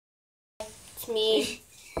me.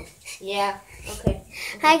 Yeah, okay.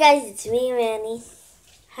 Hi guys, it's me, Manny.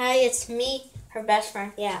 Hi, it's me, her best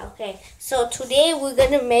friend. Yeah, okay. So today we're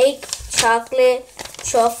gonna make chocolate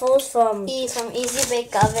truffles from Easy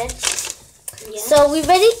Bake Oven. Yeah. So we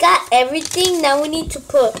already got everything. Now we need to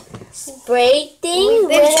put spray thing.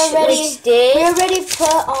 We already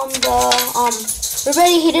put we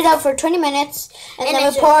already heated up for 20 minutes, and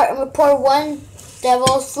then we pour 1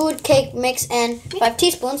 Devil's Food Cake mix and 5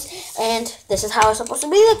 teaspoons, and this is how it's supposed to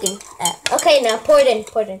be looking. Okay, now pour it in.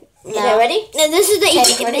 Now, ready? No, this is the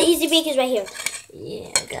Easy Bake is right here.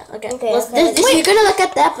 Yeah, okay. Wait, you're gonna look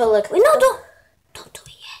at that, but look. Wait, no, don't do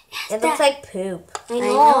it yet. It looks like poop. I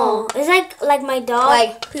know. It's like my dog.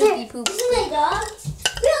 Like poopy poop. This is my dog.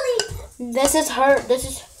 Really? This is her. This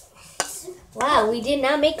is. Wow, we did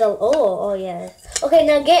not make a. Oh yeah. Okay,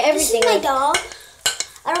 now get everything. This is my dog.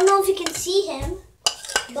 I don't know if you can see him.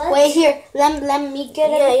 But Wait here. Let me get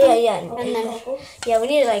it. Yeah. And then we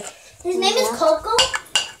need like. His name is Coco,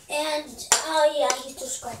 and he's too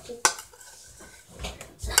scratchy.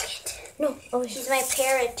 Look it. No. Oh, He's my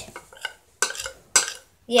parrot.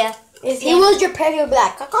 Yeah. if he was your pet, you'd be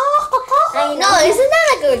like. I know. Isn't that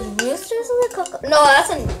like a rooster or something? No, that's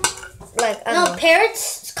I don't know.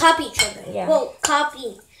 Parrots copy each other. Yeah. Well,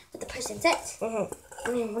 copy what the person says.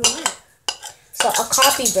 So a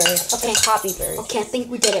copy bird. Okay, copy bird. Okay, I think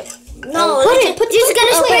we did it. No, Just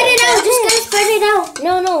gotta spread it out. Just gotta spread it out.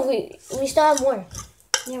 No, we still have more.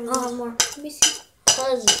 Yeah, we have more. Let me see.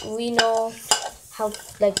 Cause we know how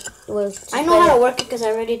was. I know how to work it because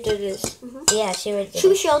I already did this. Yeah, she already did. Should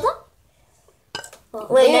we show them?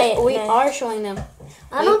 We are showing them.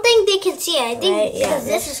 I don't think they can see it. I think because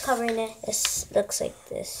yeah. this is covering it. This looks like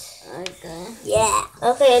this. Okay. Yeah.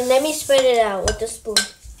 Okay, let me spread it out with the spoon.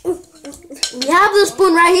 We have the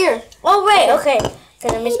spoon right here. Oh wait, okay. Okay,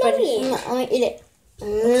 let me spread it. Let me eat it.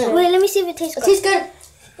 Wait, let me see if it tastes It good. tastes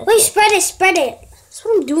good. Wait, spread it. That's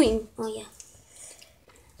what I'm doing. Oh yeah.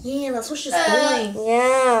 Yeah, that's what she's doing.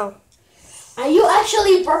 Yeah. Are you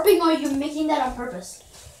actually burping or are you making that on purpose?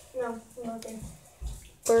 No, nothing.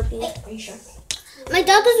 Burpee. Are you sure? My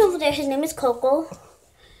dog is over there. His name is Coco.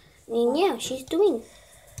 And yeah, she's doing.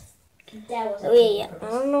 That was Yeah.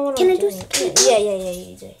 I don't know what Can I'm I do? doing. Yeah,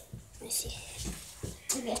 you do. Let's see.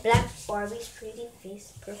 Black Barbie's pretty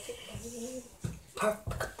face, perfect.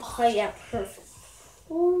 Oh yeah, perfect.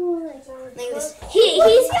 like this. He's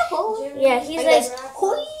Like like this.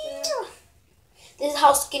 This is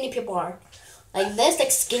how skinny people are. Like this,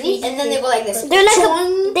 like skinny, and then they go like this. They're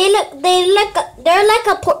like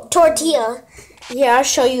a tortilla. Yeah, I'll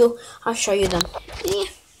show you them.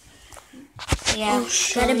 yeah.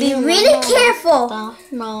 Gotta be really careful.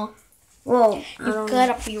 No. Whoa. You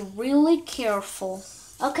gotta be really careful.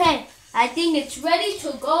 Okay, I think it's ready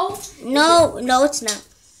to go. No, it's not.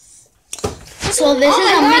 So this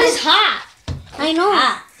is a mix. It's hot. I know.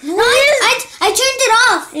 No, I turned it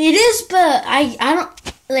off. it is, but I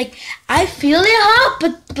don't like. I feel it hot,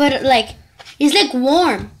 but like it's like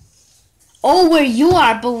warm. Oh, where you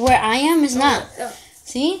are, but where I am is not.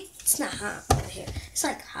 See? It's not hot over here. It's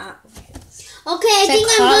like hot. It's Okay, I think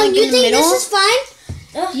like I'm hot, done. like You in the think this middle? is fine?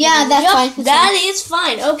 Yeah, that's fine. That's That is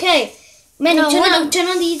fine. Okay. Manny, No, turn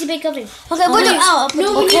on the Easy Bake Oven. Okay, we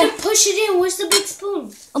need to push it in. Where's the big spoon?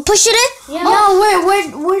 push it in. Yeah. No,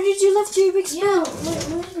 where did you left your big spoon?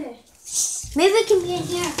 Maybe it can be in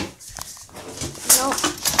here. No.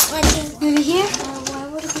 Maybe here? Why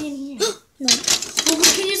would it be in here? Well, we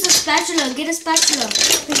can use a spatula. Get a spatula.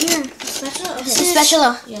 Here. Spatula? Okay.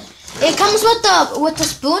 Spatula. Yeah. It comes with the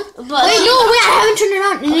spoon. But Wait, I haven't turned it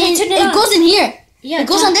on. Okay, turn it on. It goes in here. Yeah, It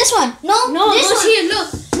goes on this one. No, No, this it goes one. here.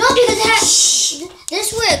 Look. No, because it has.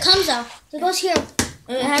 This is where it comes out. It goes here.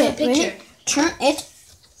 It has a picture. ready? Turn it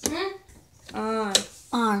On.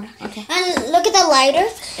 on. Okay. And look at the lighter.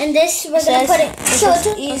 And this, we're going to put it. Show it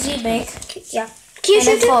to Easy bake. Yeah. Can you And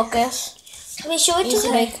show then it to focus. Can we show it to Easy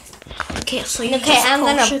her? bake. Okay, so you Okay, just I'm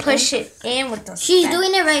gonna it push it in with the She's spatula.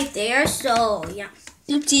 doing it right there, so yeah.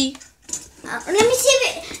 in. Oopsie. Let me see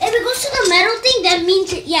if it goes to the metal thing. That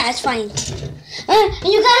means it's fine.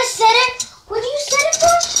 And you gotta set it. What do you set it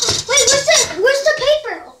for? Wait, where's the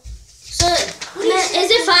paper? So, is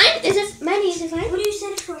it fine? Manny, is it fine? What do you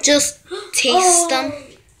set it for? Just taste them.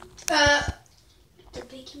 The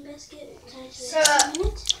baking basket. 60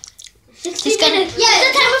 minutes. 60 It's gonna- minutes. Yeah,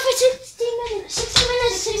 the timer for 60 minutes. 60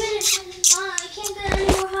 minutes. 60 minutes. I can't get any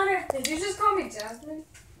more hotter. Did you just call me Jasmine?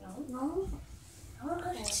 No.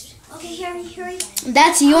 Okay, hurry.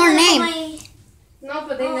 That's your name. No,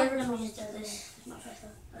 but they never Let told me me. just do this.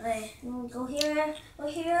 Okay, go here.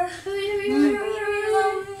 Hurry.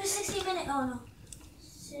 60 minutes. Oh no.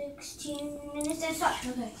 16 minutes and start.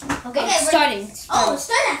 Okay, starting. Oh,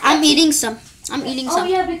 start at I'm eating some. I'm eating Oh some.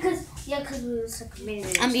 yeah, because we were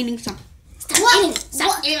separated. I'm eating some. what?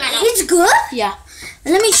 It's good? Yeah.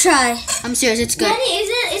 Let me try. I'm serious. It's good. Daddy, is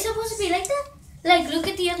it supposed to be like that? Like, look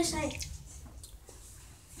at the other side.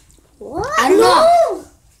 What? I don't know. No!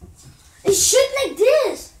 It should like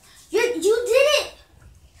this. You did it.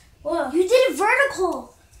 What? You did it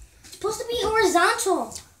vertical. It's supposed to be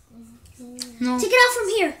horizontal. No. Take it out from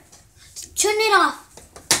here. Turn it off.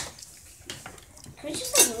 Can we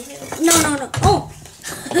just like move it? No. Oh.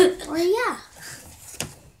 Oh yeah.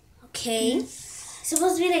 Okay. It's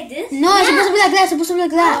supposed to be like this? No, it's supposed to be like that. It's supposed to be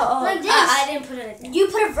like that. Oh, Like this. I didn't put it like that. You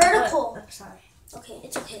put it vertical. I'm sorry. Okay,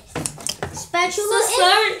 it's okay. Spatula So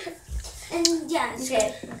sorry. and yeah, it's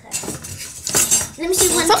Okay. good. Let me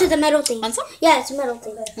see one to the metal thing. Want some? Yeah, it's a metal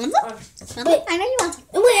thing. Want some? Wait. I know you want some.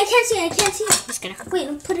 Wait, I can't see. Just kidding.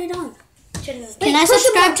 Wait, put it on. Can I Wait, push it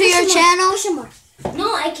subscribe more, to push your it more, channel? Push it more. No,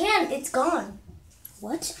 I can't. It's gone.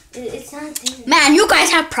 What? It's not there. Man, you guys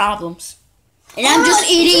have problems. And I'm just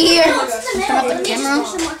eating here. No, it's in the middle. Let me just camera.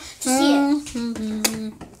 push it more to see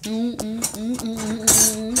it.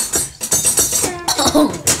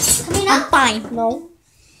 Coming I'm up? fine. No.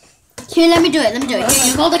 Here, let me do it. Here,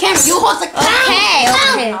 you hold the camera. You hold the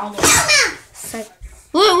camera. Okay.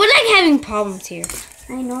 We're like having problems here.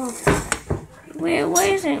 I know. Where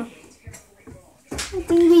is it? I think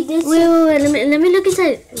we did. Wait. Let me look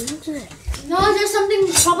inside. No, there's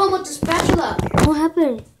something problem with the spatula. What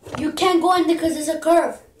happened? You can't go in because it's a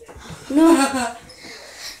curve. No,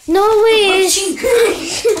 way.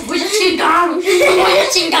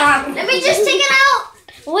 Let me just take it out.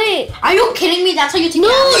 Wait. Are you kidding me? That's how you take No,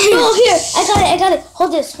 it out. here. I got it.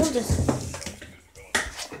 Hold this.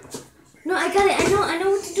 No, I got it. I know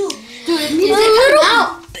what to do. Dude,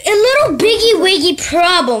 A little biggy wiggy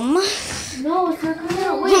problem. No, it's not coming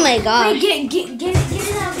out. Oh my god. Wait, get it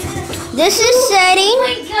out. This is setting. Oh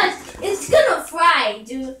my gosh, it's gonna fry,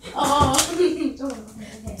 dude. Oh.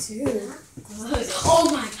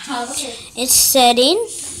 Oh my god. Okay. It's setting.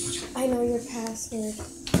 I know your password.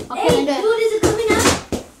 Hey, dude, is it coming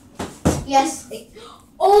out? Yes.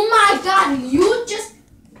 Oh my god, you just.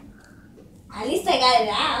 At least I got it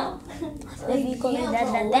out. Maybe call it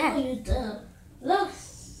that. Look.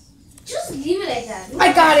 Just leave it like that.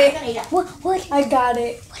 I got it. What? I got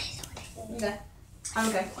it. Okay. I'm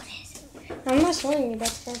okay. I'm not showing you.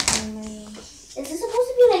 That's my phone. Is it supposed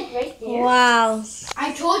to be like right there? Wow.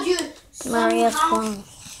 I told you. Maria's somehow- phone.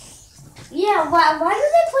 Yeah. Why do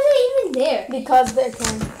they put it even there? Because they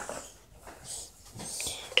can.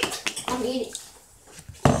 I'm eating.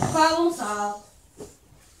 Problem solved.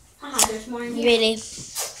 Haha, there's more in here. Really?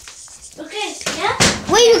 Okay, yeah?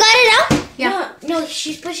 Wait, you got it out? Yeah. No,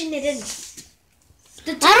 she's pushing it in.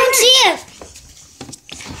 The I don't see it.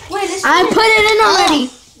 Wait, let's I put it in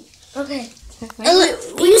already. Okay.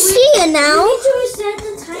 You see it now? We need to reset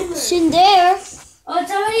the timer. It's in there. Oh,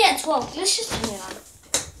 it's already at 12. Let's just turn it on.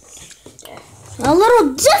 A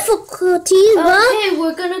little difficulty, but Okay,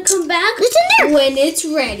 we're gonna come back it's in there. when it's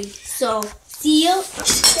ready. So, see you.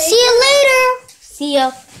 See you later. See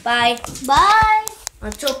ya. Bye. Bye.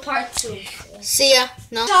 Until part 2. See ya.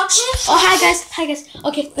 No. Chocolate? Oh, hi guys.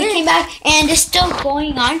 Okay, we came back and it's still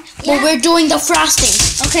going on, but we're doing the frosting.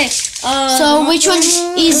 Okay. So which one's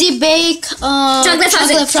easy bake? Chocolate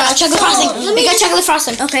frosting. Chocolate frosting. We got chocolate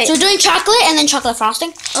frosting. Okay. So we're doing chocolate and then chocolate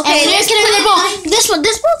frosting. Okay, And let's let's get put a it bowl. on. This one.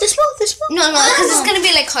 No, because it's gonna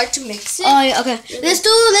be like hard to mix it. Oh yeah. Okay. Let's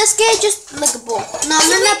get just like a bowl. No,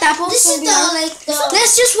 not that bowl. This is the like the.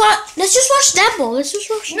 Let's just wash that bowl. Let's just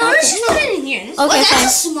wash. No, that let's just put it in here. bowl. Okay, fine.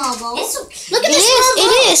 That's a small bowl. It's okay. Look at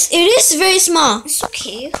this. It is very small. It's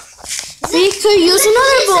okay. We could use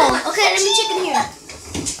another bowl. Okay, let me check in here.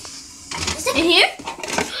 In here?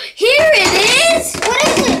 Here it is. What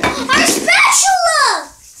is it? Our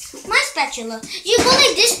spatula. My spatula. You go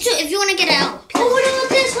like this too if you want